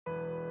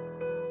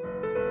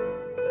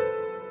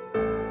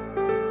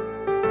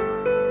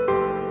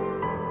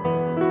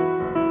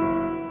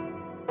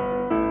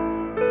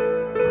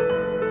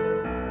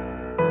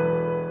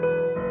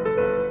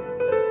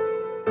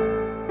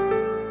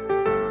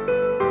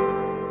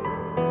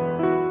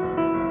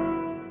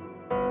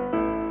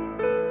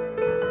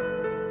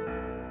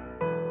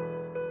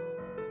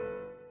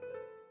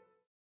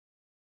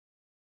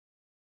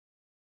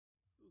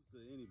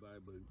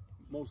but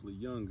mostly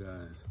young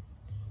guys,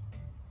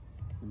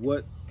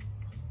 what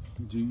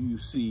do you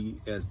see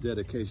as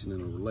dedication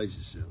in a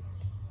relationship?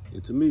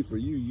 And to me, for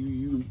you,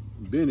 you've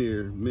been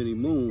here many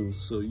moons,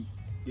 so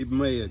it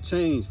may have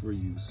changed for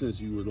you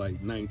since you were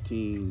like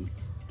 19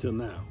 till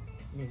now.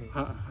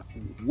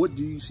 Mm-hmm. What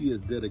do you see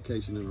as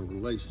dedication in a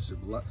relationship?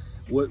 What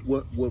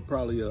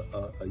probably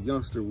a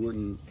youngster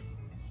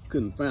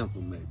couldn't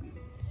fathom maybe,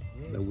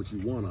 that what you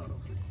want out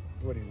of it.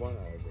 What do you want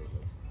out of it?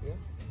 Yeah.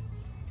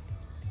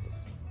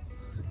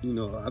 You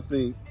know, I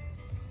think,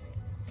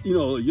 you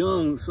know, a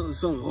young,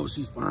 oh,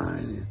 she's fine,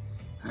 and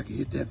I can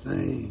hit that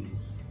thing,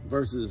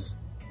 versus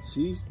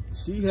she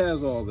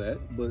has all that,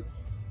 but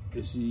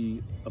is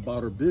she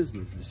about her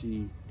business? Is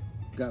she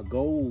got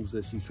goals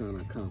that she's trying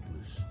to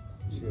accomplish?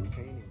 She's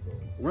obtaining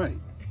goals. Right.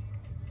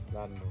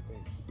 Not no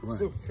thing. Right.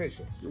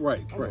 Superficial.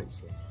 Right, right.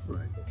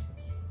 Right.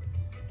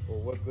 Well,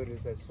 what good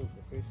is that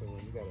superficial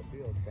when you got a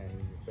bill standing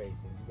in your face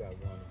and you got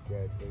one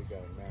graduate, you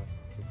got a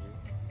master's degree?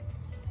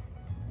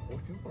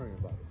 What you worrying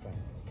about the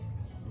finance?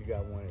 You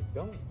got one that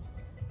don't.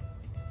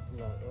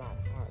 It's a lot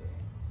harder.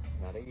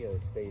 Now they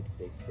stay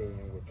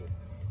in with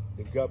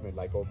the government,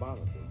 like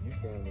Obama said. You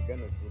stay in the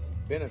government with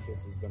the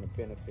benefits is going to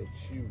benefit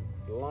you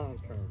long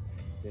term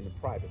than the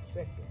private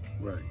sector.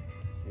 Right.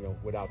 You know,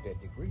 without that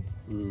degree,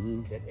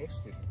 that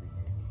extra degree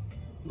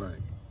you need.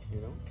 Right.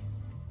 You know,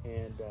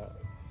 and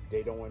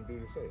they don't want to do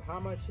the same. How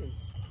much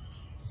is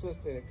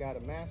sister that got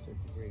a master's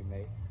degree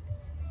make?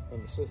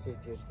 And the sister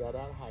just got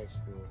out of high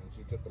school and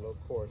she took a little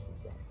course and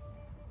something.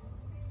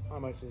 How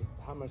much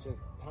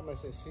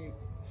is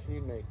she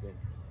making?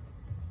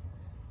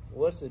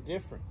 What's the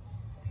difference?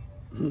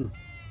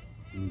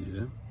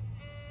 Yeah.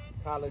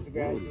 College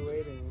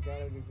graduated and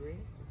got a degree.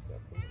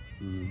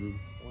 When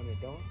they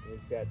don't,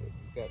 it's got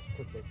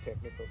took their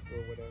technical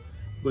school, whatever.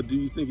 But do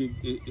you think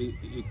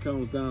it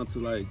comes down to,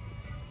 like,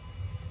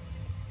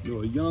 you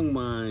know, a young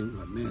mind,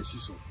 like, man,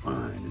 she's so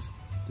fine.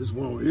 This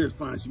one over here is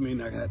fine. She may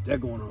not have that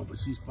going on, but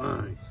she's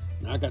fine.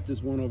 Now I got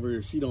this one over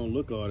here. She don't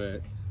look all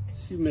that.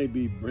 She may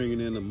be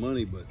bringing in the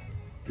money, but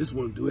this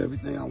one do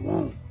everything I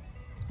want.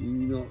 You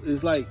know,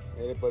 it's like.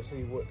 Yeah, but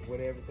see, with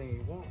everything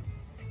you want,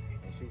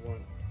 and she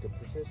wants to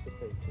participate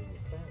to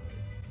your family.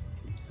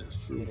 That's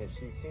true. And if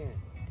she can,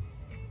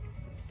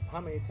 how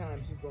many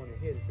times you going to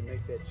hit it to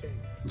make that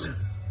change?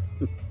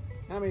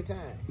 How many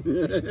times?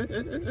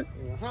 You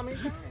know, how many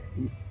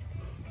times?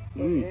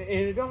 And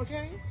it don't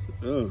change?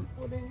 Well,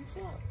 then you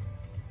fuck.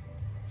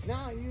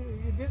 Now you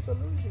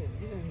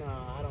disillusioned. You know, no,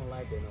 I don't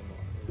like it no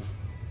more. You know?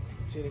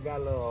 She done got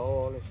a little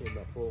old and she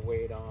done put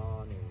weight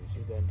on and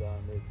she done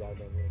this, that.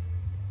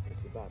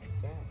 It's about the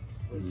family.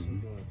 What's she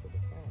doing for the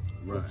family?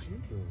 Right. What you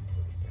doing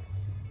for the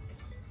family?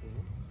 You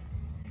know?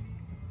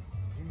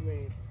 You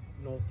ain't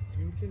no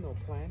future, no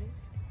planning.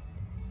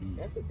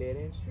 That's a dead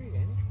end street,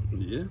 ain't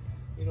it? Yeah.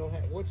 You don't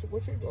have what's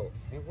your goal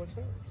and what's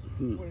hers?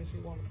 Where does she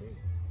want to be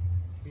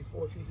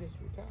before she hits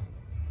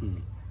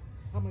retirement?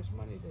 How much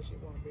money does she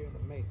want to be able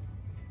to make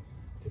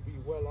to be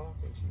well off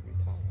when she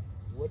retires?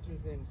 What is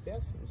the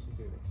investment she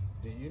do?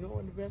 Do you know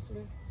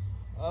investment?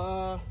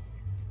 I'll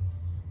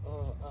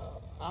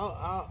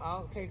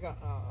take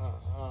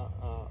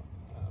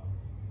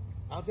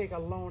a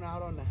loan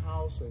out on the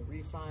house and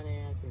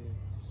refinance, and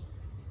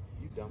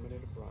you dumb it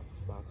in a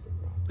box of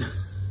rocks.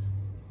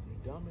 You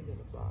dumb it in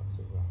a box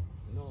of rocks.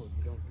 No,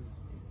 you don't do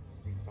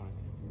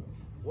refinancing.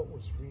 What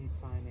was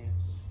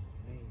refinancing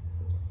made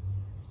for?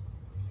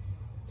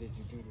 Did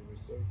you do the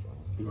research on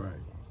it?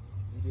 Right.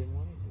 You didn't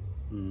want to do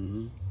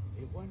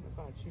it. It wasn't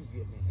about you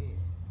getting ahead.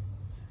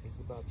 It's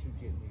about you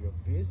getting your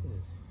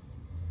business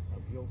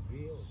of your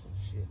bills and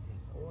shit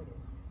in order.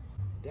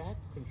 That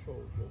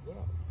controls your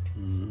wealth.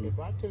 If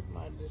I took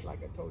mine, just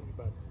like I told you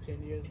about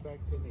 10 years back,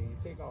 you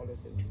take all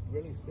this and you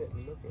really sit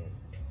and look at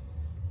it.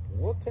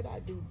 What could I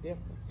do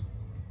different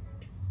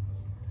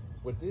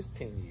with this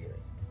 10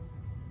 years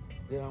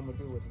than I'm going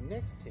to do with the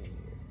next 10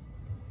 years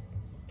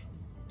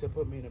to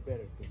put me in a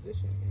better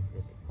position is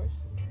what the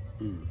question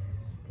is.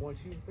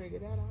 Once you figure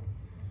that out,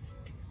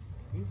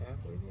 you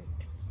halfway there.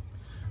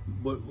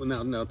 But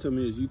now tell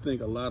me, is you think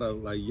a lot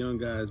of like young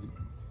guys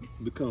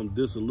become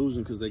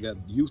disillusioned because they got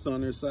youth on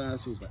their side?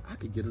 So it's like, I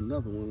could get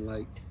another one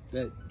like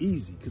that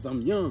easy because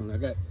I'm young. I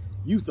got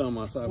youth on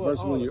my side.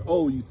 Versus when you're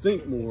old, you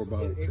think more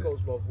about it. It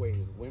goes both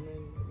ways.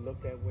 Women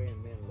look that way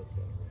and men look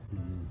that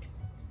way.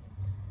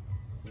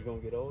 You're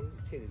going to get older,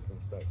 your titties going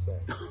to start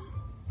sagging.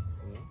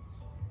 You know?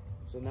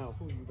 So now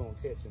who you going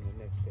to catch in the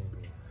next 10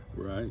 years?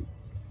 Right.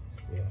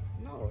 Yeah.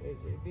 No, it's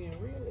being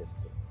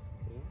realistic.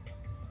 You know?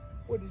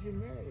 What did you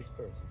marry this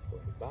person for?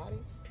 The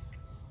body?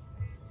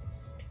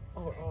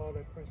 Or all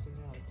the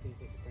personalities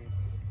that it brings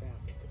to the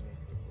family to make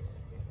the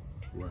world better?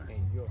 Right.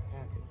 And you're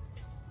happy.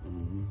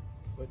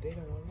 But they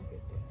don't want to look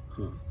at that.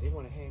 They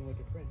want to hang with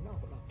their friends. No,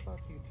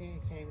 fuck you.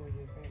 Can't hang with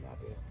your friend out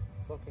there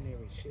fucking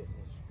every shit in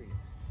the street.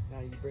 Now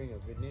you bring a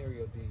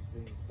venereal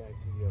disease back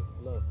to your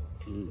loved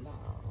one. No,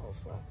 oh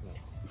fuck no.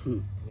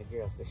 And the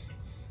girl said,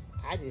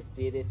 I just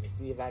did this to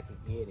see if I could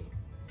get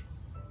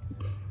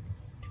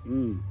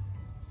him.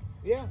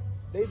 Yeah,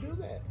 they do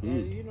that.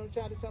 And you know,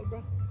 try to tell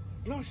them,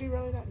 No, she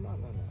really not. No.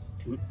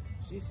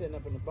 She's sitting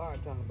up in the bar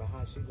talking about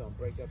how she's gonna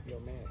break up your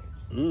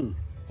marriage.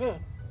 Huh?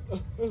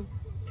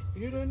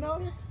 You didn't know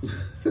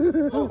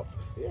that? Oh,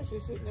 yeah,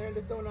 she's sitting there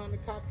throwing on the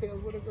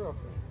cocktails with her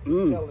girlfriend,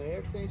 telling her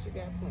everything she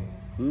got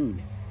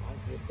planned. I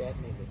get that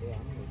nigga there.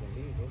 I'm gonna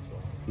leave his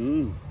wife.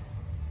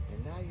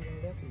 And now you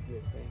done left a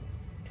good thing.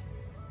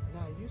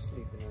 Now you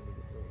sleeping under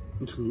the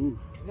bridge.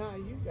 Now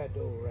you got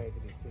the old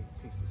raggedy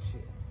piece of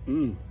shit.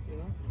 You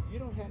know, you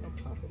don't have no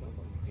comfort no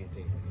more. You can't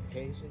take no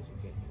vacations. You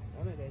can't do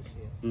none of that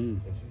shit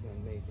because you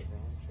done made the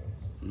wrong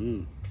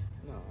choices.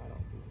 No, I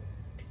don't do that.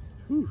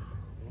 You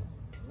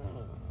know?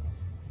 No.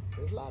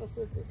 There's a lot of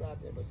sisters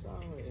out there, but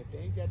some, if they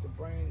ain't got the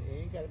brain, they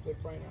ain't got a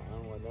good brain, I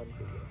don't want nothing to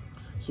do with it.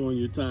 So in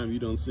your time, you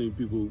don't see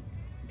people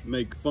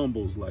make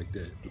fumbles like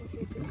that.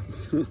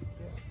 Yeah.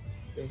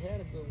 They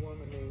had a good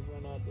woman, they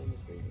went out there in the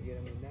street and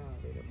get them, and now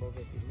they done both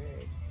get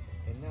married.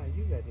 And now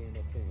you got to end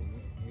up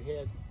paying. You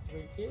had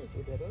 3 kids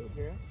with that other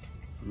girl.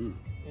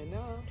 And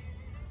now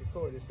the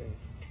court is saying,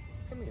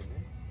 come here,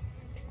 man.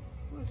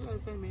 When's the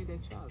last time you made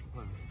that child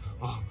support?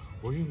 Oh,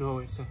 well, you know,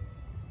 it's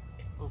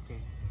okay.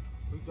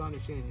 We're going to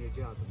change your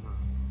job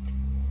tomorrow.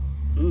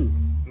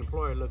 The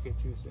employer look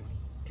at you and say,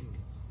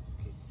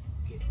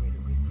 get rid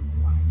of Rico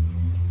White.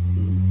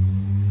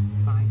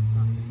 Find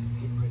something,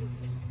 get rid of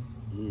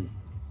him.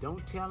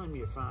 Don't tell him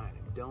you're firing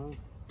him. Don't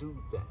do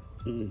that.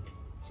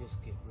 Just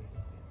get rid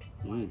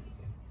of him.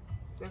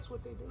 That's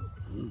what they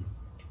do.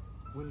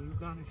 When you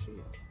gonna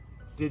shit.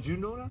 Did you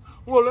know that?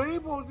 Well, they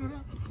ain't supposed to do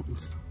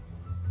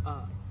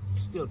that.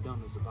 Still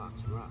dumb as a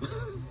box of rocks.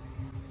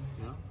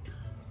 You know?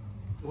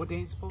 What they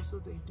ain't supposed to,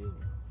 they do.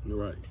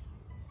 Right.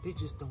 They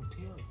just don't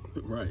tell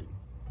you. Right.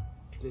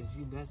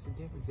 That's the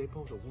difference. They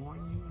supposed to warn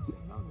you and say,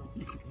 no.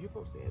 You're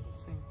supposed to have the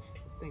same,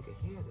 think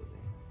ahead of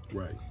that.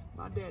 Right.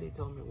 My daddy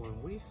told me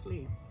when we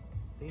sleep,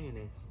 they in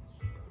this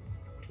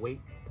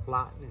wait,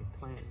 plotting and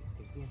planning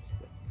against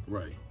us.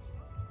 Right.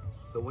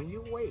 So when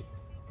you wake,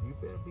 you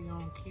better be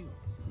on cue.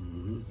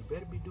 You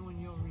better be doing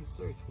your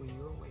research when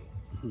you're awake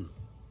to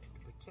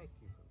protect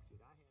you from shit.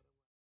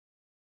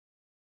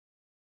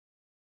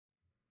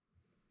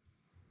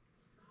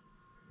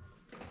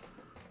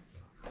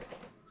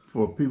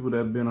 For people that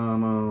have been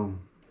on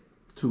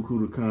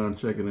TooCool2Khan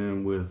checking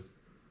in with,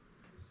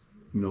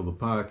 you know, the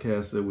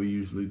podcast that we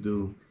usually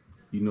do,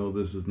 you know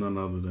this is none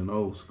other than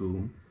old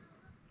school.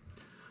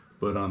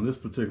 But on this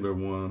particular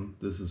one,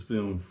 this is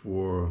filmed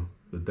for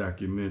the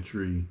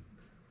documentary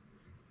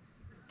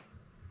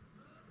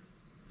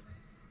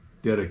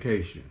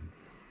Dedication.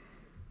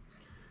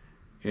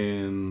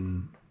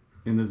 And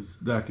in this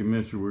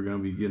documentary, we're going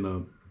to be getting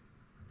a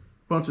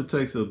bunch of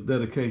takes of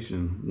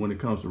dedication when it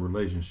comes to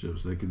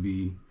relationships. They could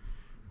be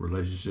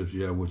relationships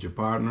you have with your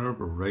partner,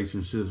 but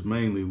relationships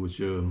mainly with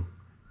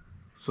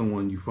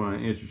someone you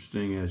find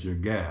interesting as your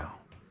gal,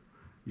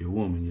 your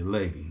woman, your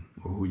lady,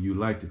 or who you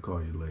like to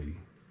call your lady.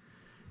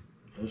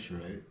 That's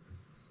right.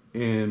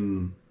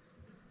 And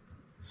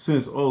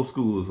since old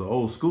school is an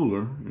old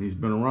schooler, and he's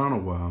been around a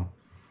while,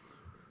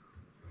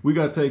 we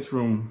got takes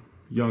from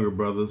younger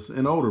brothers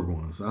and older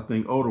ones. I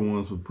think older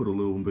ones would put a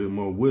little bit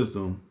more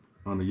wisdom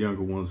on the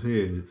younger ones'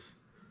 heads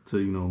to,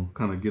 you know,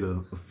 kind of get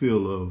a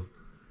feel of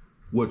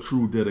what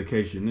true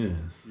dedication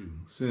is.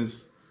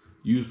 Since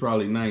you was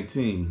probably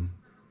 19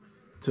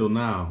 till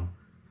now,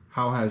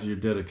 how has your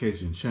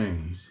dedication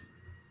changed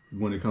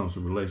when it comes to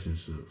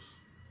relationships?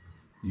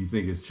 Do you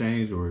think it's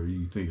changed, or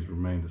you think it's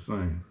remained the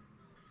same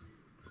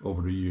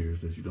over the years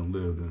that you done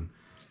lived in?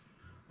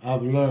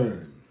 I've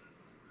learned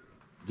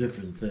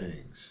different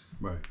things.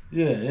 Right.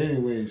 Yeah,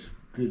 anyways,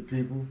 good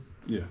people.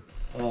 Yeah.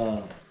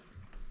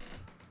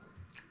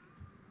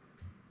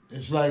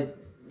 It's like,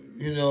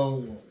 you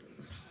know,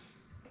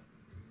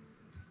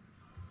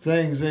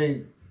 things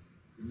ain't,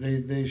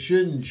 they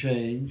shouldn't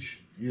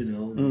change, you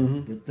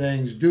know, but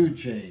things do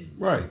change.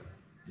 Right.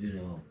 You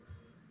know,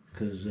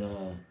 because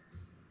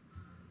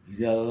you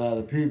got a lot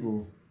of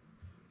people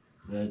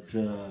that,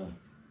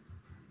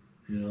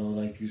 you know,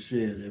 like you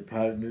said, they're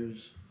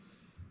partners,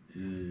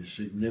 your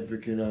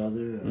significant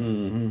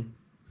other,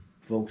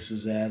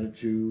 folks'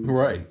 attitudes.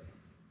 Right.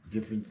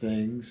 Different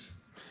things.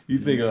 You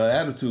think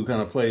attitude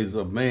kind of plays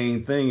a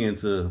main thing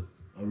into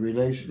a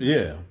relationship?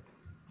 Yeah.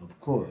 Of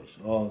course,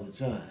 all the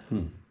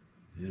time.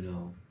 You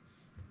know,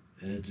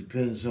 and it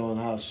depends on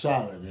how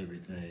solid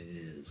everything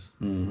is.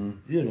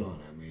 You know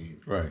what I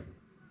mean? Right.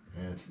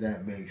 And if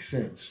that makes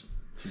sense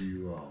to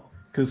you all.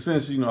 Because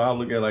since, you know, I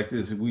look at it like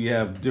this, we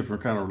have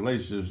different kind of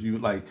relationships. You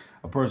like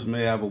a person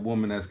may have a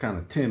woman that's kind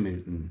of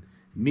timid and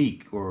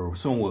meek, or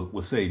someone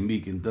would say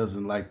meek and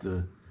doesn't like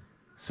to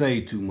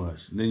say too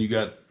much. Then you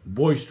got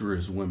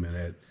boisterous women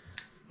that.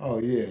 Oh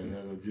yeah,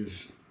 that'll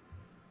just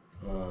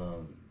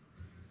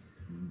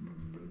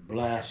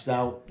blast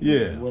out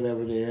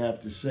whatever they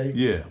have to say.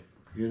 Yeah.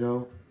 You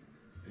know,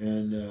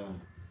 and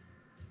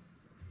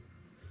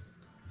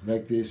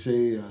like they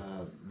say,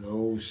 the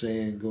old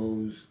saying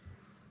goes,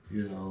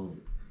 you know,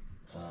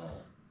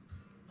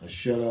 a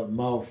shut up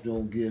mouth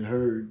don't get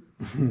heard.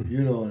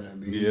 You know what I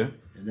mean? Yeah.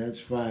 And that's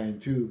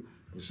fine too,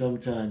 but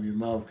sometimes your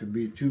mouth can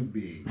be too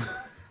big.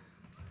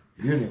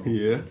 You know.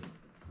 Yeah.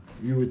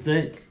 You would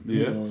think.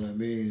 You Yeah. know what I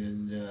mean?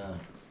 And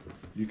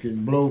you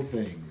can blow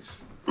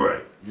things.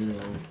 Right. You know,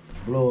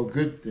 blow a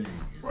good thing.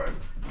 Right.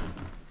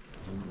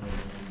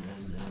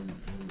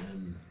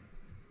 And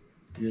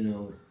you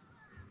know,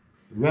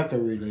 wreck a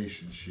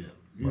relationship.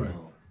 You right.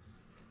 know.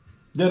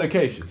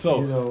 Dedication.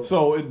 So, you know,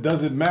 so it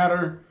doesn't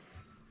matter.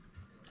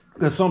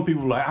 Because some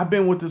people are like, I've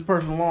been with this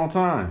person a long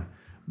time,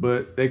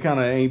 but they kind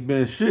of ain't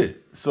been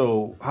shit.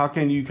 So how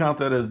can you count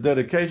that as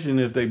dedication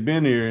if they've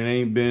been here and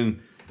ain't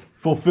been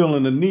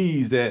fulfilling the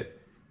needs that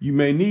you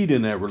may need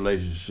in that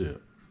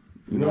relationship?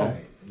 You know?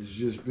 Right. It's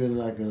just been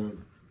like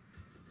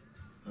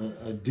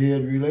a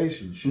dead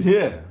relationship.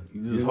 Yeah.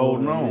 You just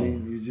holding on. I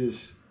mean? You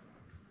just,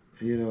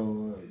 you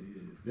know,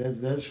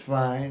 that's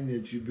fine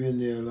that you've been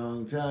there a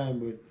long time,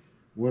 but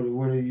what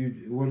are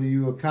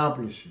you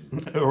accomplishing?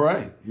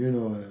 Right. You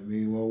know what I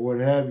mean? Well, what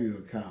have you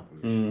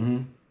accomplished,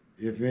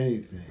 if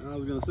anything? I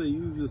was gonna say,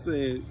 you just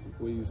said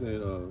when you said,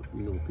 you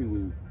know,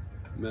 people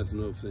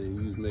messing up saying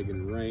you was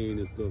making it rain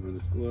and stuff in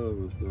the club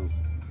and stuff.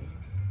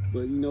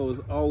 But you know,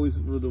 it's always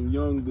for them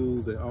young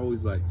dudes that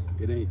always like,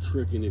 it ain't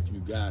tricking if you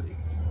got it.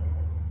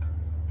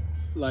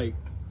 Like,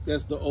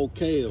 that's the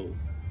OKO.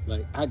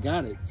 Like, I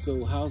got it,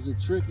 so how's it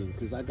tricking?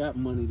 Because I got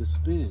money to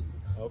spend.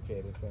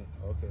 Okay, this ain't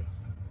okay.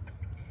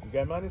 You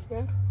got money to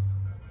spend?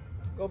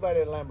 Go buy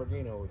that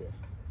Lamborghini over there.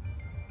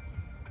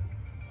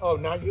 Oh,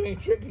 now you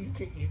ain't tricky.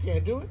 You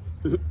can't do it.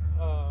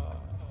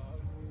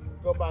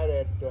 Go buy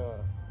that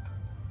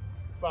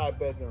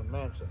 5-bedroom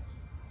mansion.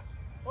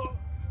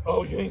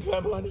 Oh, you ain't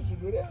got money to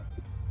do that.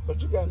 But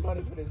you got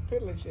money for this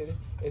piddling shit.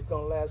 It's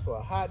gonna last for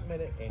a hot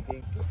minute, and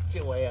then get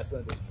your ass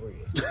under the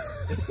bridge.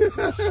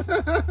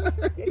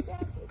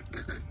 Exactly.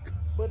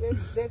 But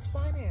that's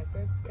finance.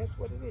 That's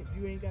what it is.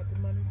 You ain't got the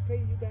money to pay.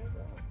 You got it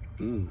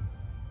wrong.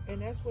 And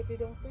that's what they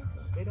don't think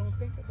of. They don't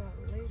think about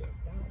it later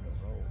down the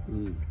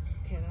road.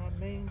 Can I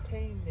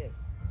maintain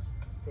this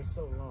for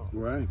so long?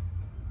 Right.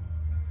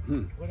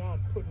 Without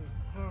putting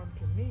harm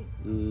to me.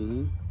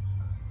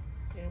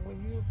 And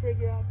when you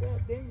figure out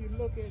that, then you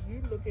look at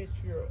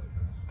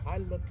I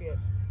look at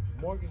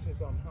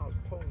mortgages on house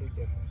totally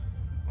different.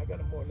 I got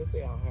a mortgage, let's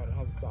say I had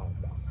 $100,000.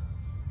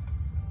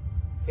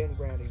 $10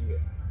 grand a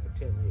year for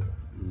 10 years.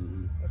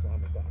 That's $100,000.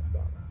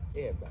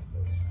 Everybody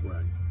knows that.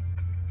 Right.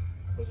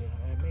 But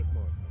I make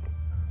more than that.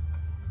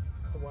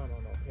 So why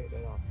don't I pay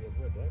that off?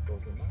 That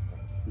goes in my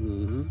pocket.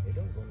 It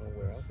don't go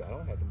nowhere else. I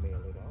don't have to mail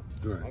it off.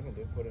 Right. I can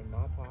just put it in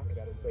my pocket. I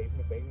got a saving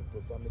the bank,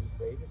 put some in his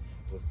savings,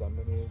 put some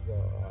in his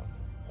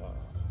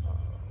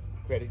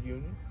credit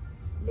union.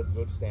 Look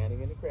good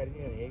standing in the credit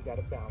union. You ain't got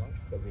a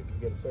balance, because if you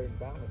get a certain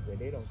balance, then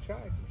they don't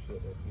charge you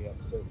shit if you have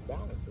a certain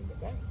balance in the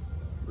bank.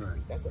 Right.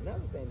 That's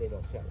another thing they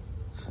don't tell you.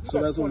 You so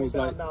got that's almost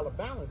like $20,000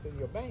 balance in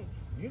your bank.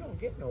 You don't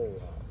get no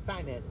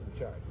financing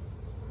charges.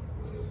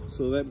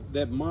 So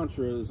that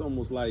mantra is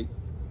almost like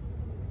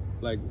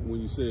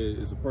when you said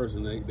it's a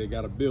person, they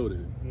got a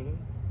building.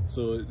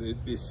 So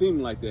it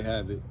seemed like they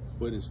have it,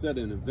 but instead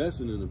of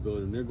investing in the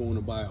building, they're going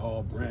to buy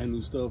all brand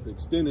new stuff,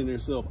 extending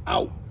themselves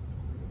out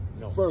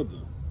further.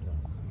 No,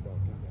 you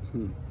don't do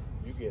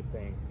that. You get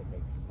things to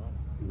make you money.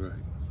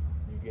 Right.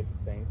 You get the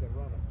things that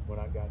run them. When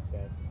I got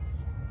that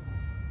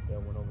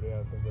one over there,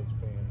 I think I was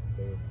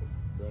paying,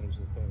 Berners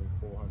was paying me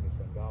 $400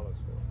 for it.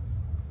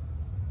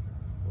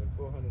 When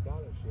 $400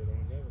 shit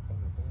ain't never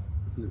coming back.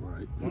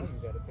 Right. Now you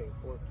got to pay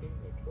 14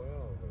 or 12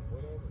 or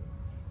whatever,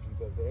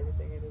 because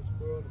everything in this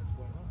world is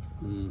went up.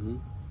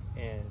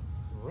 And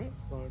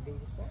rent's going to do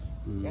the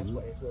same. That's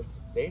why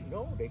they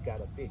know they got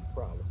a big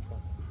problem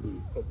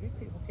coming, because these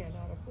people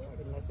cannot afford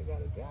it unless they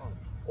got a job,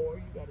 or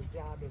you got a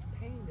job that's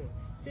paying them.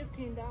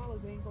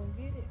 $15 ain't going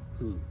to get it.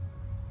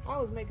 I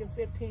was making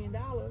 $15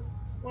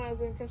 when I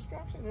was in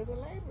construction as a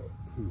laborer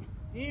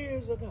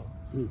years ago.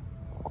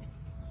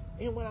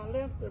 And when I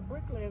left the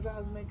bricklayers, I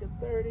was making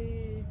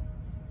 $36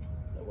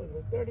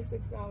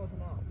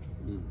 an hour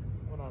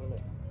when I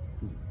left.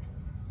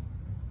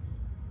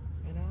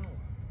 An hour.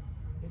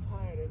 It's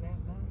higher than that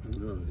now.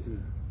 Oh, yeah.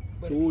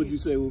 But so what would you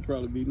say will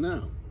probably be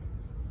now,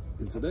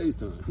 in today's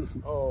time?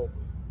 Oh,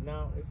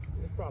 now it's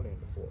probably in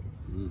the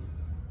 40s,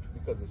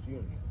 because it's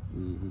union.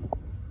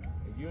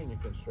 The union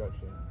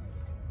construction,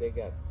 they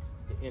got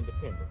the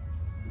independents,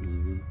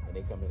 and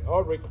they come in.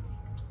 Oh, Rick,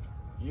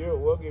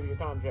 we'll give you a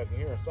contract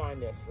here, sign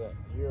this.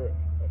 You're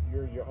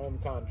your own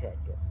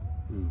contractor.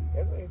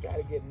 That's what they try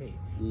to get me.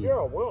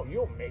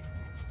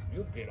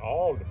 You'll get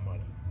all the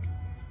money.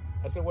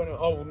 I said, well,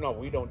 oh no,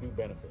 we don't do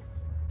benefits.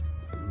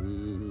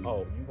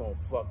 Oh, you gonna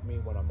fuck me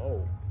when I'm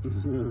old?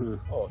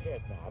 Oh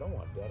heck no, I don't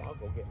want that. I'll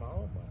go get my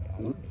own money.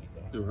 I don't need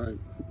that. Right.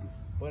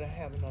 But I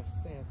have enough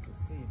sense to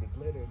see the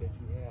glitter that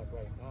you have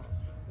right now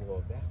will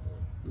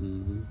evaporate.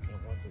 And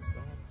once it's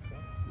gone, it's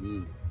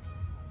gone.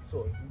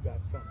 So if you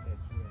got something that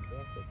you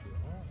invest that you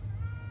own,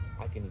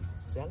 I can either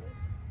sell it,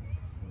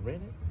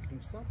 rent it, do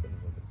something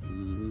with it.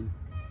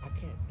 I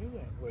can't do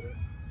that with it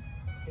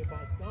if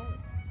I don't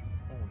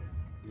own it.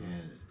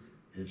 Yeah,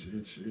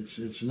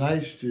 it's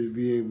nice to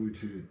be able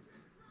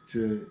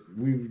to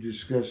we've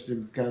discussed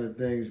them kind of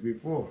things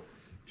before,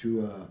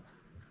 to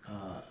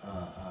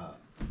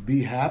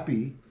be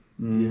happy,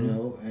 you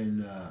know,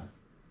 and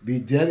be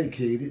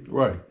dedicated,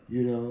 right?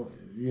 You know,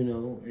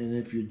 and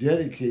if you're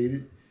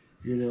dedicated,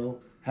 you know,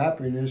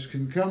 happiness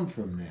can come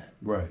from that,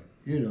 right?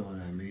 You know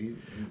what I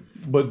mean?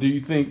 But do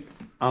you think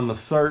on the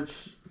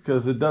search,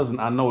 because it doesn't,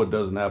 I know it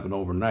doesn't happen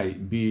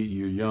overnight, be it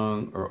you're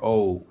young or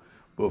old,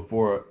 but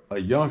for a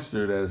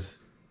youngster that's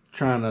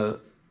trying to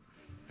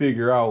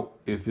figure out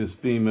if his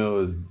female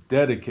is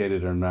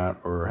dedicated or not,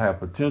 or have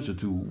potential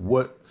to,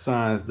 what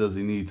signs does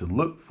he need to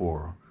look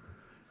for?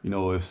 You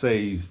know, if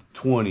say he's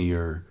 20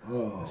 or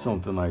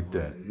something like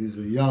that. He's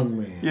a young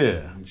man.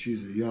 Yeah. And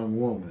she's a young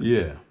woman.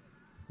 Yeah.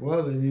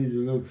 Well, they need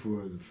to look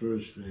for, the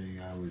first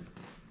thing I would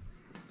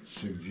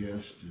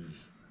suggest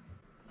is,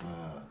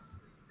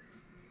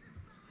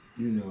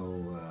 you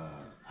know,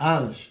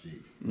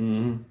 honesty.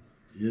 Mm-hmm.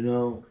 You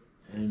know,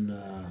 and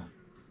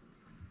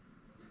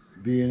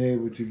being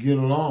able to get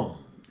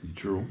along.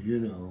 True. You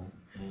know,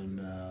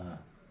 and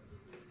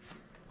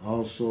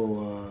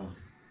also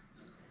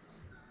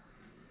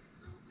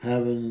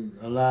having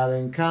a lot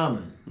in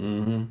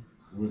common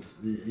with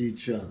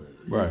each other.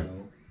 Right. You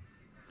know?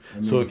 I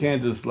mean, so it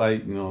can't just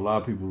like, you know, a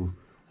lot of people,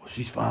 well,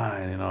 she's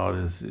fine and all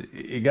this.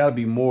 It got to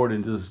be more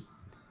than just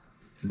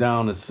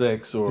down to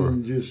sex or.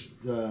 Than just,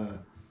 right,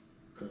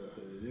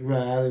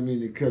 I didn't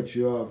mean to cut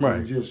you off.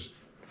 Right. Just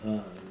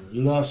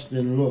lust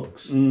and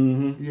looks.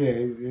 Mm-hmm. Yeah,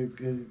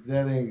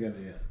 that ain't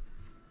gonna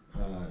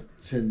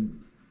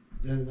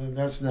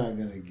that's not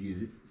gonna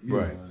get it. You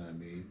right. know what I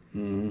mean?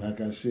 Mm-hmm. Like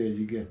I said,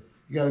 you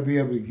got to be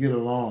able to get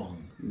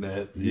along.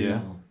 That You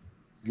know,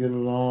 get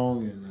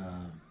along and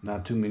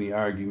not too many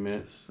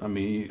arguments. I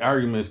mean,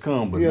 arguments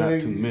come, but yeah,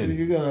 not too many.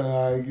 You're gonna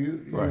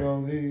argue. Right. You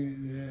know,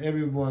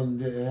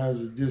 everyone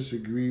has a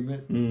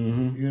disagreement.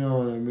 Mm-hmm. You know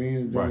what I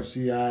mean? Don't Right.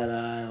 see eye to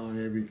eye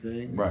on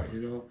everything. Right.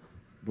 You know,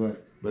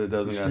 but it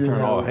doesn't got to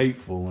turn all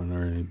hateful and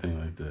or anything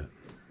like that.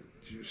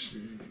 Just,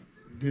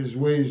 there's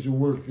ways to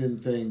work them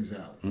things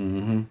out.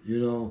 Mm-hmm. You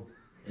know,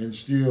 and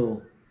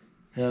still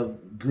have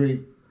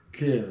great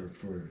care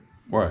for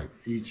right.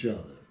 each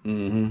other.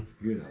 Mm-hmm.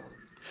 You know.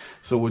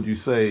 So would you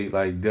say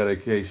like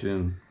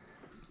dedication,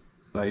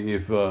 like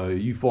if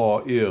you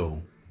fall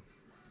ill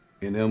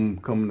and them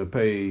coming to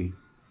pay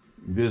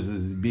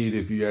visits, be it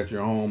if you're at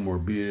your home or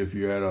be it if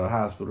you're at a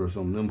hospital or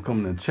something, them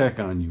coming to check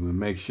on you and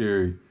make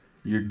sure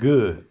you're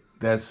good,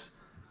 that's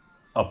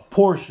a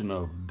portion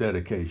of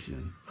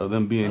dedication, of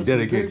them being That's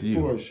dedicated a big to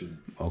you. Portion.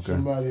 Okay.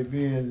 Somebody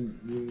being,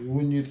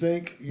 when you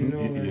think, you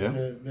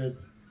know,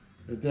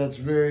 that's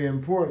very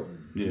important.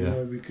 Yeah, you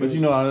know, because, but you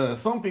know,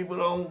 some people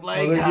don't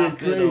like they get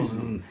hospitals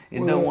crazy.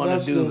 and don't want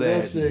to do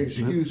that. That's the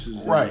excuses.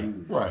 Right,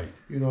 right.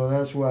 You know,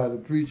 that's why the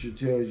preacher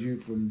tells you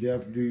from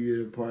death do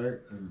you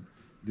depart, and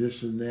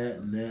this and that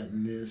and that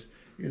and this.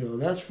 You know,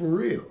 that's for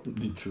real.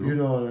 True. You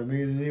know what I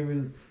mean? And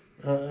even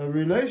a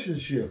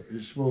relationship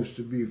is supposed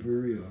to be for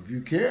real. If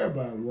you care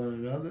about one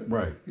another,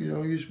 right. You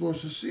know, you're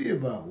supposed to see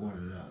about one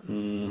another.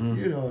 Mm-hmm.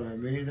 You know what I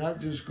mean? Not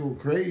just go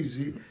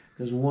crazy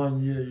because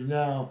one year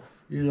now,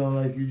 you know,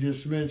 like you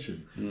just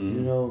mentioned,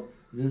 you know,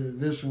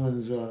 this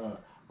one's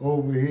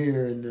over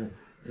here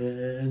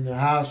in the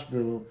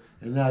hospital,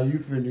 and now you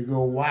finna go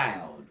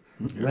wild,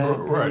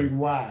 rampage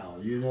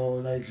wild, you know,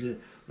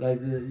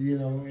 you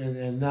know,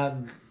 and not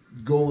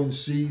go and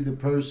see the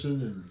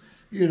person, and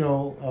you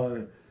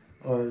know,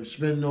 or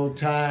spend no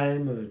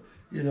time, or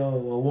you know,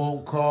 or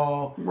won't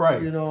call,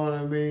 right? You know what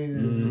I mean,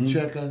 and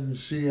check on and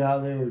see how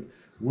their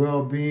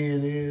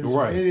well-being is,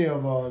 right? Any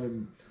of all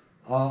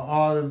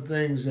them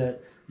things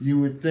that you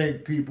would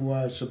think people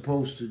are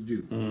supposed to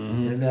do,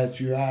 and that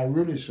you are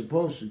really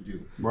supposed to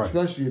do, right.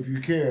 Especially if you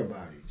care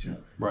about each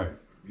other, right?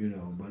 You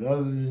know, but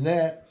other than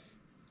that,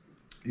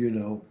 you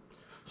know.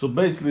 So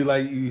basically,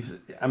 like,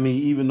 I mean,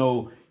 even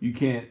though you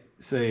can't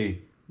say,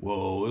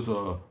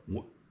 well,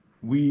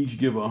 we each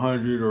give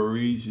 100 or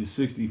we each is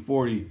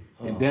 60-40,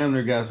 and damn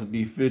near got to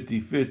be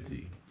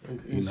 50-50.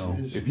 You know,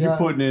 if you're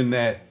putting in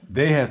that,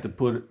 they have to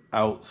put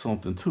out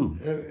something too.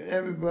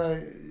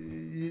 Everybody,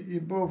 you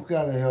both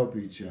got to help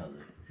each other.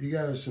 You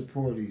got to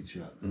support each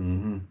other.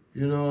 Mm-hmm.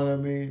 You know what I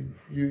mean?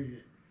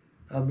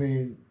 I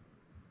mean,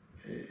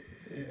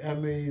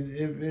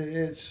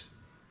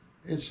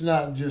 it's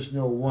not just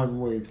no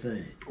one-way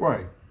thing.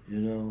 Right. You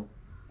know,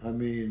 I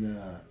mean,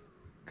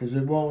 because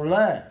it won't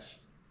last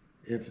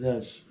if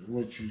that's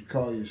what you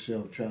call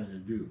yourself trying to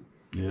do.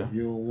 Yeah.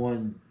 You're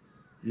one,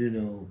 you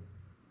know,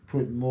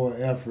 put more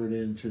effort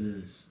into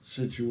the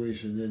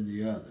situation than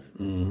the other.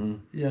 Mm-hmm.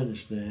 You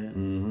understand?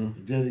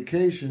 Mm-hmm.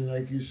 Dedication,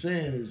 like you're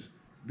saying, is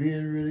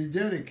being really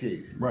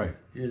dedicated. Right.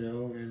 You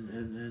know,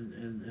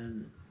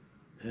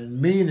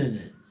 and meaning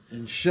it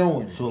and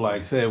showing it. So,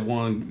 like, said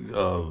one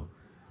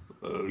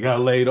got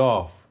laid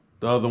off,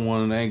 the other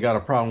one ain't got a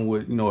problem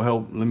with, you know,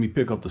 help. Let me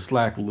pick up the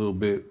slack a little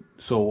bit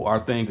so our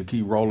thing could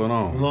keep rolling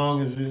on. As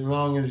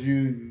long as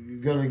you're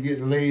gonna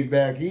get laid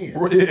back in.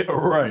 Yeah,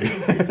 right.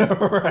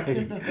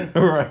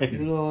 Right.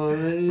 You know what I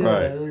mean? Yeah.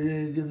 Right.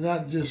 You're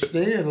not just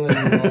staying laid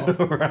off.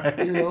 Right.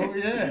 You know,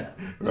 yeah.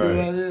 Right. You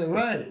know, yeah,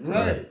 right.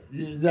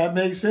 That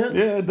makes sense?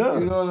 Yeah, it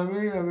does. You know what I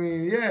mean? I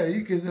mean, yeah,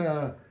 you can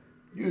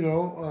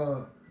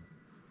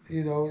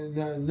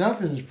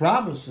nothing's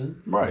promising.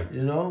 Right.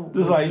 You know.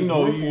 Just like, you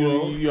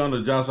on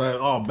the job site,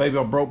 oh, baby,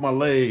 I broke my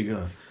leg.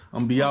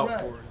 I'm be out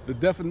for it. The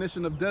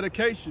definition of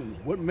dedication,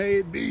 what may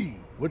it be?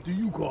 What do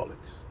you call it?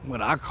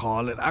 What I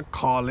call it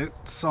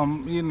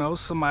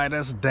somebody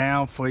that's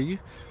down for you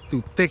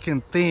through thick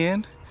and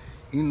thin,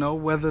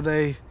 whether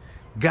they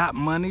got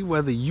money,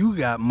 whether you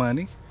got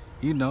money,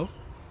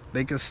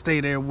 they can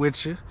stay there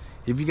with you.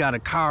 If you got a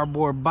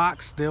cardboard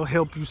box, they'll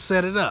help you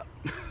set it up,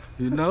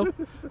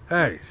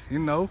 Hey,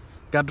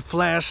 got the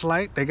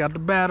flashlight, they got the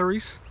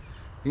batteries,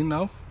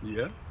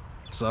 Yeah.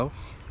 So,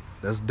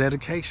 that's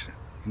dedication.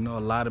 A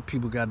lot of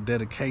people got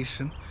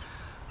dedication.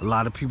 A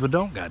lot of people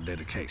don't got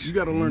dedication. You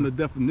got to learn the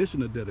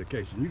definition of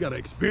dedication. You got to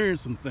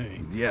experience some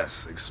things.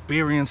 Yes,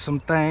 experience some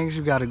things.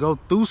 You got to go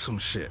through some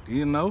shit,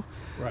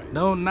 Right.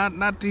 No,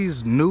 not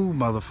these new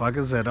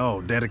motherfuckers that,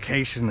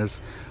 dedication is,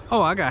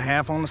 I got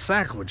half on the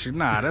sack with you.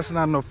 Nah, that's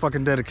not no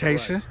fucking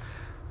dedication. Right.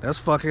 That's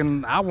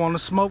fucking, I want to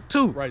smoke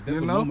too. Right, that's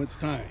a moment's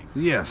time.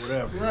 Yes.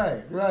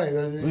 Whatever. Right.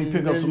 Let me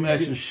pick up some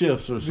extra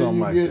shifts or something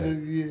like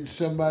that.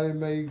 Somebody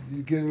may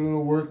get a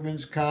little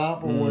workman's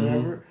comp or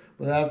whatever,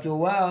 but after a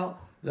while,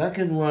 that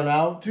can run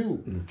out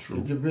too. True.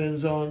 It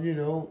depends on,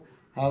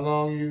 how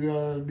long you're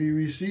going to be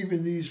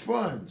receiving these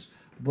funds.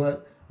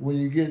 But when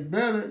you get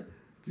better,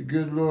 the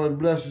good Lord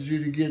blesses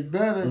you to get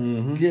better,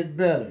 get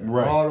better.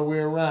 Right. All the way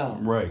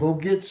around. Right. Go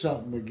get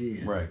something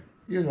again. Right.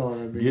 You know what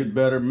I mean? Get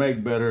better,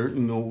 make better,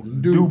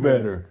 do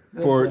better.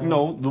 For, the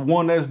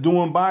one that's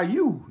doing by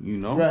you,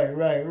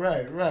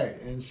 Right.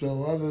 And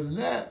so other than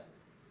that,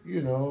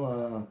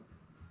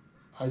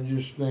 I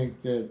just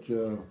think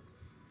that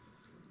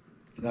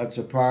that's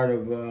a part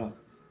of,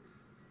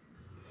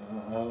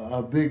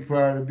 a big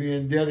part of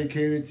being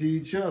dedicated to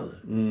each other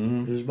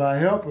is by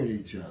helping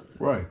each other.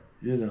 Right.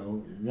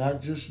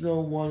 Not just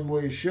no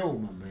one-way show,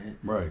 my man.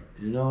 Right.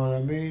 You know what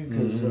I mean?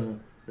 Because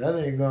that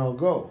ain't going to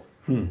go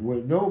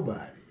with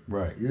nobody.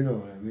 Right. You know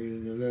what I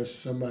mean? Unless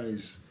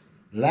somebody's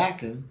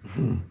lacking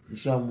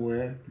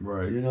somewhere.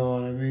 Right. You know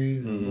what I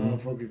mean?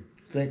 Motherfucker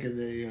thinking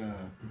they,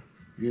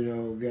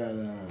 got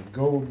a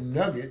golden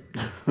nugget.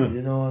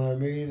 You know what I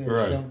mean?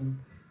 Or something.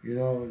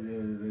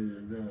 The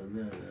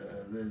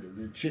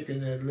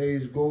chicken that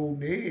lays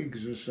golden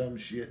eggs or some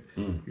shit.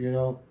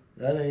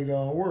 That ain't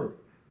gonna work.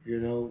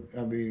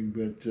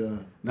 But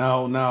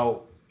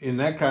now in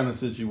that kind of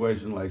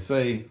situation, like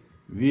say,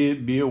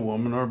 be a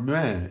woman or a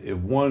man, if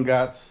one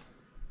got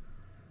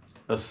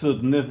a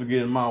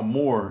significant amount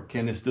more,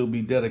 can it still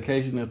be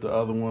dedication if the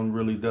other one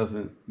really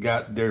doesn't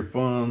got their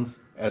funds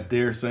at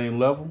their same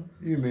level?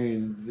 You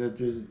mean that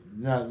they're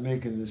not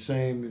making the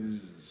same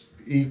as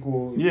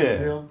equal to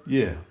them?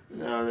 Yeah.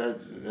 No,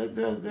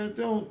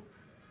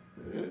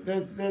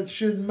 that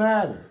shouldn't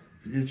matter.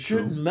 It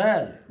shouldn't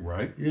matter.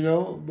 Right.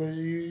 But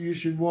you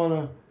should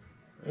want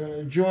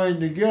to join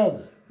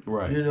together.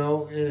 Right.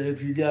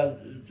 If you got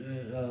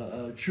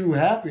true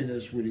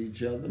happiness with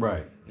each other.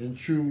 Right. And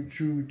true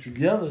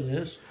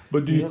togetherness.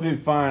 But do you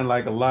find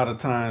like a lot of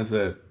times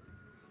that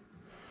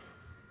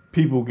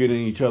people get in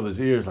each other's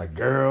ears like,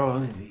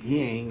 girl,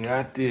 he ain't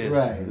got this.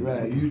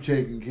 Right. You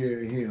taking care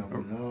of him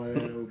and all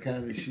that old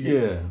kind of shit.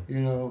 Yeah.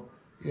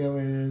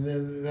 And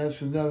then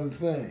that's another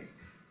thing.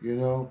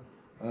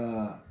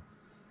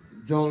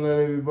 Don't let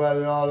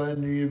everybody all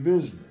into your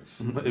business.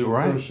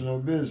 Right. Personal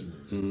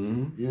business.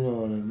 You know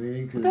what I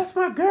mean? But that's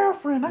my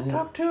girlfriend. I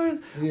talk to her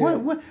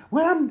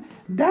when I'm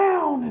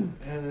down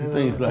and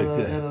things like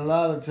that. And a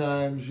lot of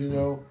times, they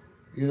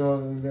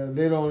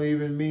don't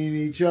even mean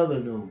each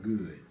other no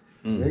good.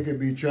 They could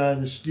be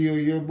trying to steal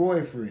your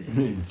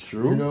boyfriend.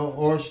 True.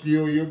 Or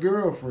steal your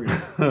girlfriend.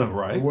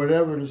 Right. Or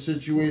whatever the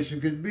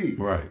situation could be.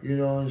 Right.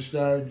 And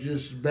start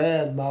just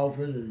bad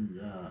mouthing and,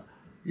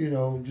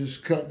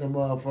 just cutting the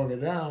motherfucker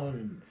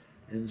down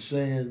and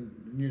saying,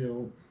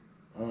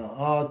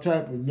 all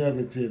type of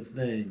negative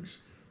things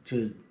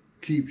to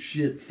keep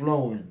shit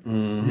flowing.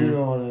 You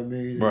know what I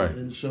mean? Right.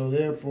 And so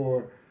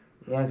therefore,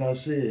 like I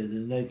said,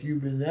 and like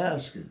you've been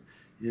asking,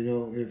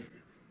 if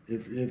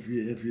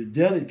you're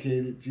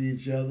dedicated to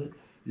each other,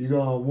 you're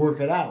gonna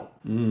work it out,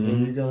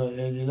 and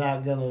you're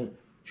not gonna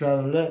try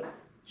to let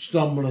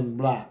stumbling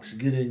blocks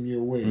get in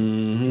your way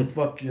to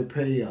fuck your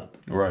pay up,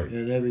 right,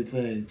 and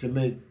everything to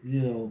make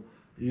your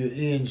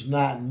ends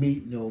not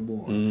meet no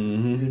more.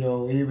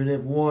 Even if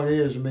one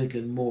is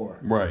making more,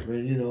 right,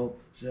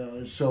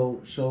 so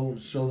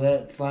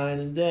that fine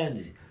and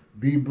dandy.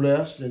 Be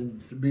blessed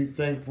and be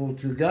thankful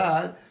to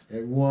God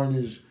that one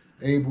is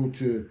able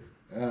to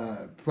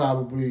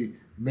probably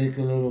make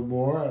a little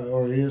more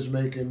or is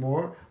making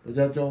more, but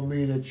that don't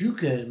mean that you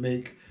can't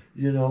make,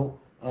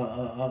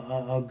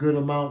 a good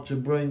amount to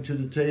bring to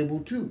the table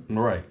too.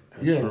 Right.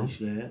 You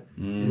understand?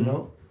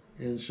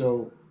 And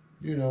so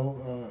you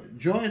know,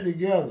 join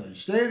together,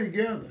 stay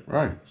together.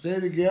 Right. Stay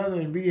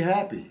together and be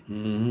happy.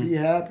 Mm-hmm. Be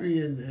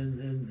happy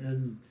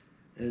and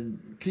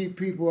keep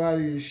people out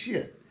of your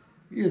shit.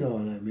 You know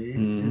what I mean?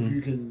 Mm-hmm. If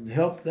you can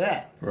help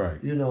that. Right.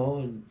 You know,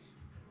 and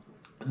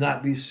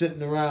not be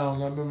sitting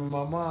around. I remember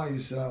my mom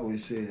used to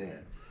always say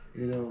that.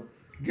 You know,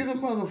 get a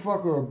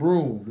motherfucker a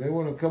broom. They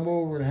want to come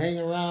over and hang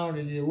around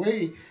in your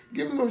way.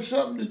 Give them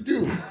something to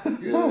do.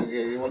 You know,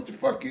 what the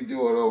fuck you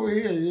doing over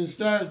here? You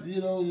start, you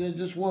know, you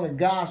just want to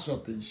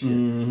gossip and shit.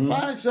 Mm-hmm.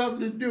 Find something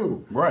to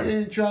do. Right. You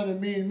ain't trying to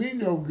mean me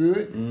no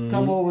good. Mm-hmm.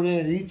 Come over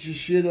there and eat your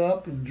shit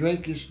up and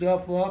drink your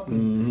stuff up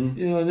and, Mm-hmm.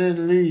 you know,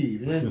 then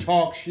leave and then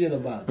talk shit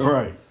about you.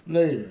 Right.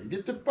 Later.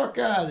 Get the fuck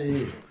out of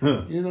here.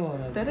 You know what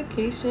I mean?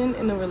 Dedication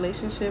in a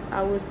relationship,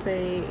 I would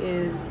say,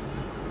 is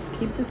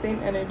keep the same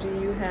energy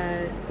you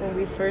had when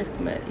we first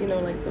met. You know,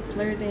 like the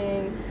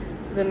flirting,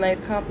 the nice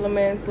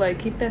compliments. Like,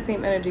 keep that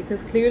same energy,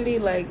 because clearly,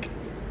 like,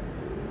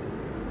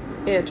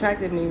 it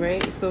attracted me,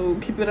 right? So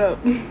keep it up.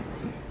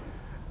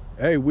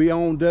 Hey, we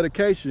on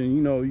dedication.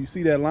 You know, you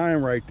see that line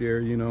right there,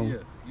 you know. Yeah,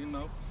 you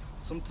know,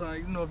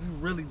 sometimes, you know, if you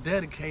really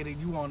dedicated,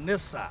 you on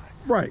this side.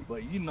 Right.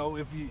 But, you know,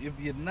 if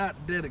you're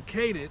not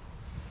dedicated,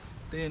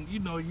 then, you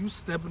know, you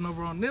stepping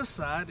over on this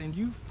side and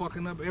you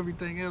fucking up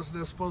everything else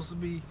that's supposed to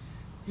be,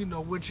 you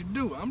know, what you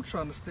do. I'm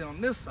trying to stay on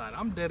this side.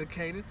 I'm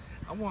dedicated.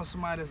 I want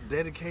somebody that's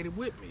dedicated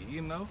with me,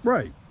 you know.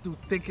 Right. Through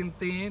thick and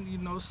thin, you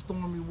know,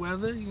 stormy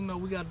weather. You know,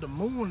 we got the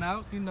moon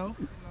out, you know.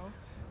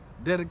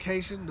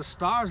 Dedication. The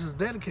stars is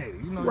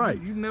dedicated. You know,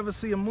 right. You never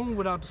see a moon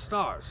without the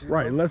stars.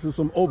 Right, know? unless it's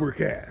some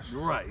overcast.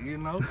 Right, you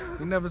know.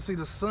 You never see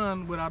the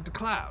sun without the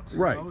clouds.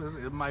 You right. know?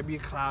 It might be a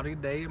cloudy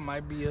day. It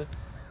might be a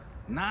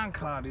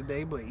non-cloudy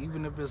day, but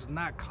even if it's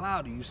not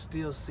cloudy, you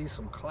still see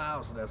some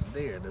clouds that's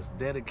there, that's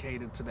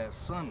dedicated to that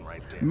sun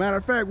right there. Matter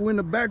of fact, when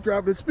the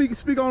backdrop,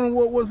 speak on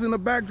what was in the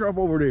backdrop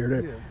over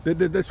there,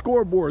 the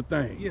scoreboard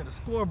thing. Yeah, the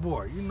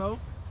scoreboard, you know.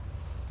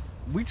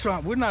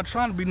 We're not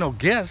trying to be no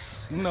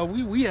guests, you know.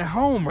 We at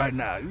home right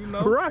now, you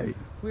know. Right.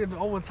 We're at the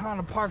overtime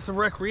of Parks and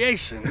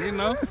Recreation, you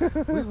know.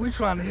 we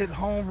trying to hit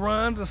home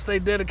runs and stay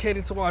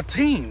dedicated to our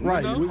team,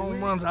 right. You know?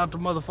 Home runs out the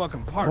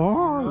motherfucking park.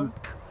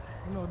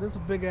 You know, this is a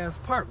big ass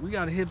park. We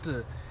gotta hit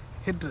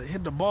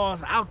the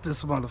balls out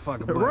this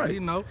motherfucker. But, right. You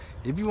know,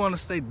 if you want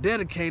to stay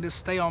dedicated,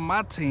 stay on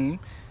my team.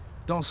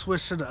 Don't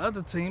switch to the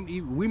other team.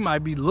 We might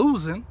be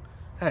losing.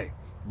 Hey,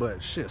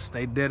 but shit,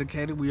 stay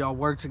dedicated. We all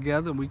work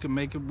together, and we can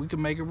make it. We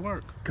can make it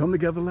work. Come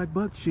together like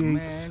butt cheeks.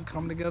 Man,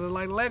 come together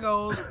like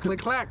Legos. Click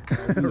clack.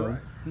 You know, right.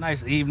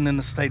 Nice evening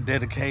to stay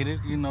dedicated.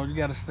 You know, you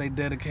gotta stay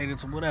dedicated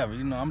to whatever.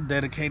 You know, I'm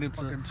dedicated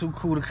to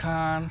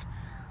TooCool2Khan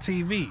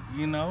TV,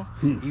 you know,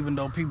 even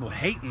though people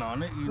hating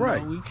on it, you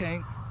know, we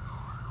can't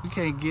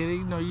get it.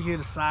 You know, you hear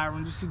the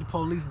sirens, you see the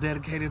police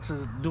dedicated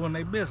to doing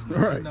their business,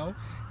 you know,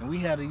 and we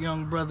had a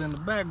young brother in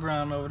the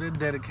background over there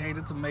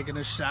dedicated to making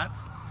the shots.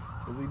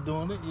 Is he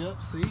doing it?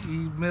 Yep. See,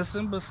 he's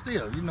missing, but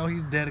still, you know,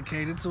 he's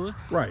dedicated to it.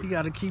 Right. He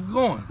got to keep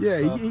going. Yeah,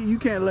 so, you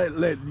can't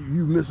let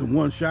you missing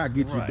one shot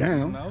get you down.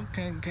 You know,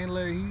 can't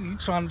let he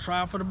trying to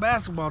try out for the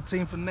basketball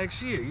team for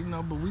next year. You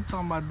know, but we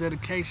talking about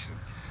dedication.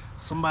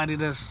 Somebody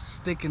that's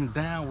sticking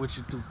down with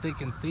you through thick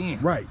and thin.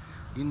 Right.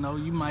 You know,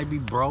 you might be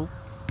broke.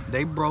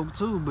 They broke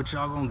too, but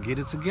y'all gonna get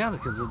it together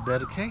because it's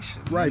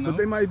dedication. Right, you know? But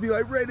they might be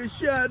like, Ray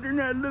Shad, they're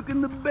not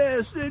looking the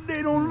best.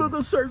 They don't look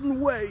a certain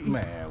way.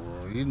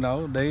 Man, well, you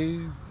know,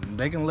 they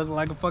can look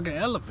like a fucking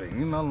elephant.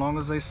 You know, as long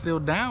as they still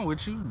down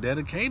with you,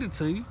 dedicated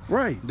to you.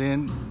 Right.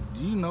 Then,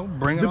 you know,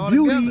 bring it all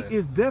together. The beauty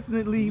is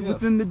definitely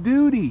within the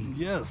duty.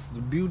 Yes,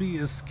 the beauty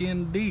is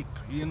skin deep,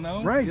 you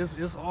know? Right.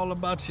 It's all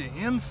about your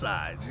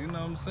insides, you know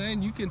what I'm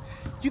saying? You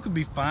could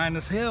be fine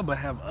as hell but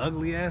have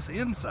ugly ass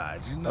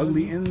insides, you know?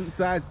 Ugly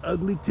insides,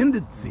 ugly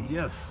tendencies.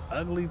 Yes,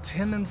 ugly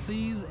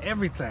tendencies,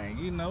 everything,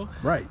 you know?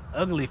 Right.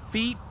 Ugly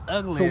feet,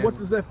 ugly. So what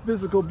does that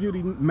physical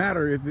beauty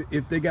matter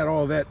if they got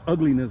all that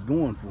ugliness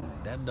going for them?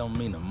 That don't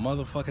mean a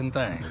motherfucking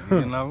thing,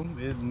 you know?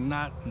 It's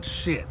not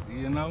shit,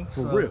 you know?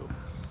 For real.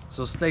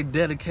 So stay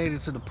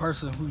dedicated to the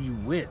person who you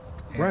with.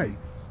 Right.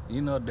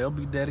 You know, they'll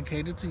be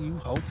dedicated to you,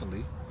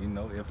 hopefully. You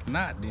know, if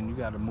not, then you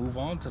got to move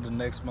on to the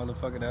next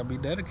motherfucker that'll be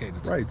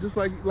dedicated to. Right, just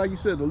like you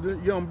said, the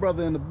young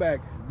brother in the back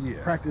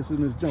practicing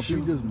his jump.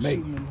 He just made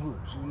shooting them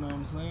hoops, you know what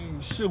I'm saying?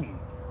 He's shooting.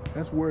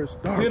 That's where it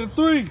starts. Hit a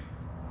three.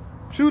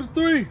 Shoot a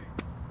three.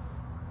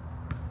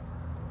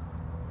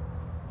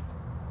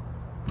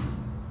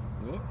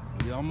 Well,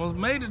 he almost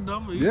made it,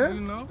 though. You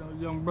know,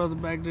 young brother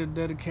back there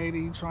dedicated.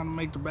 He trying to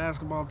make the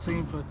basketball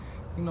team for,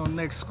 you know,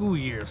 next school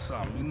year or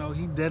something. You know,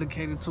 he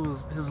dedicated to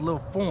his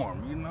little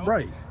form, you know?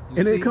 Right.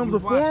 And it comes a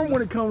form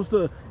when it comes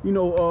to, you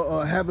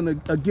know, having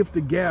a gift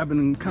of gab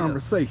and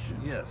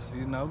conversation. Yes,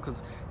 you know,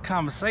 because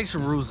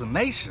conversation rules a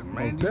nation,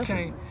 man. You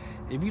can't,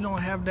 if you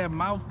don't have that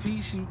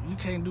mouthpiece, you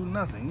can't do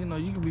nothing. You know,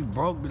 you can be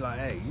broke, be like,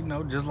 hey, you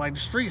know, just like the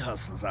street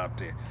hustlers out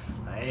there.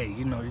 Like, hey,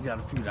 you know, you got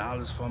a few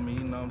dollars for me, you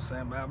know what I'm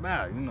saying?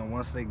 Bow. You know,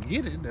 once they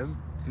get it, that's,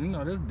 you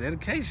know, that's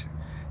dedication.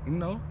 You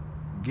know,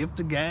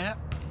 gift of gab.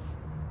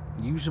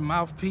 use your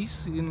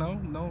mouthpiece, you know.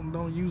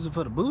 Don't use it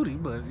for the booty,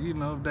 but you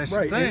know, if that's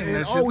Right, your thing, and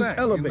that's always your thing.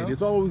 elevate. You know?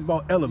 It's always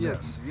about elevating.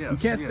 Yes, you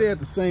can't stay at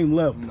the same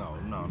level.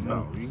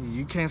 No.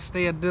 You can't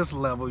stay at this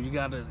level. You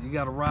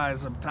gotta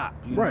rise up top.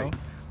 You Right. know?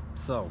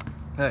 So,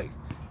 hey,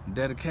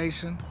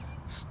 dedication.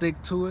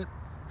 Stick to it.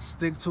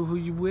 Stick to who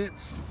you with.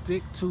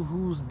 Stick to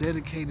who's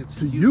dedicated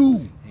to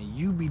you. And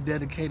you be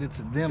dedicated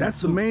to them. That's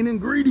too. the main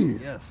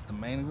ingredient. Yes, the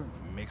main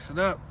ingredient. Mix it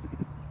up.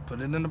 Put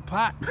it in the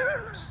pot.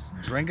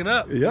 Drink it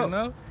up. Yep. You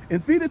know?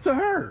 And feed it to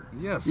her.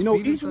 Yes. You know,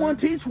 feed it each to one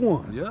her. teach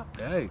one. Yep.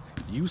 Hey,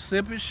 you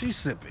sip it, she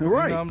sip it.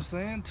 Right. You know what I'm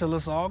saying? Till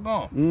it's all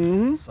gone.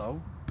 Mm-hmm.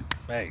 So,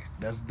 hey,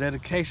 that's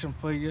dedication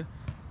for you.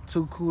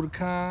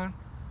 TooCool2Khan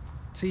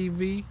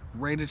TV,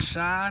 rated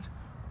Shad.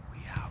 We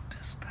out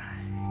this time.